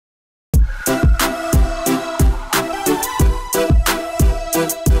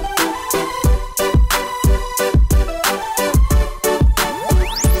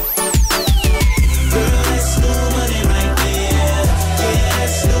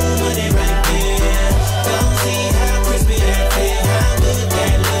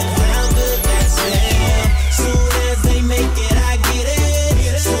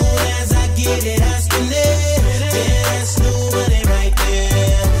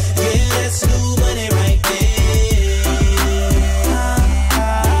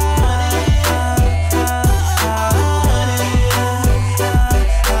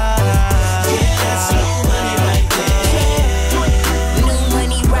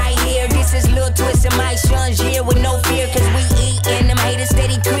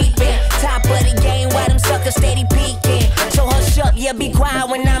better be quiet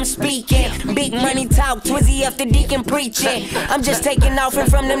when I'm speaking. Big money talk, Twizzy after deacon preaching. I'm just taking off and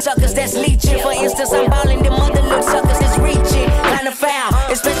from them suckers that's leeching. For instance, I'm ballin' them other little suckers that's reaching. Kinda foul,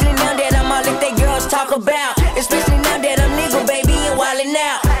 especially now that I'm all that they girls talk about. Especially now that I'm legal, baby, and wildin'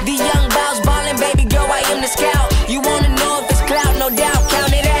 out. The young boss ballin', baby girl, I am the scout. You wanna know if it's clout, no doubt,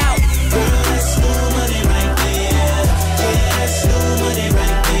 count it out. That's new money right there. Yeah, that's new money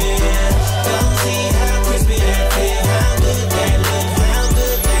right there. Don't see how crispy that feel, how good that look, how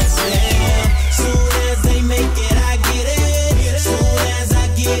good that smell. Soon as they make it, I get it. Soon as I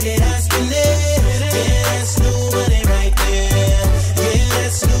get it, I spend it. Yeah, that's new money right there. Yeah,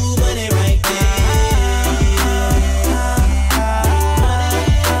 that's new money right there.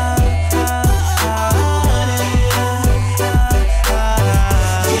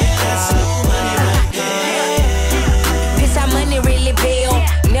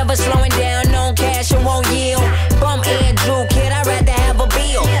 Never slowing down on cash and won't yield. Bum Andrew, kid, I'd rather have a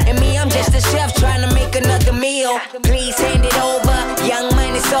bill. And me, I'm just a chef trying to make another meal. Please hand it over, young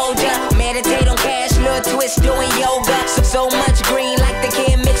money soldier. Meditate on cash, Lil Twist doing yoga. So much green like the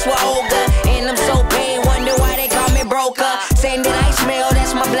kid mixed with Olga. And I'm so paid, wonder why they call me broker. Saying that I smell,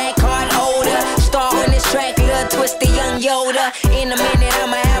 that's my black card odor. Star on this track, Lil Twist, the young Yoda. In a minute,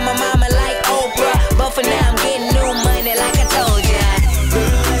 I'ma have my mama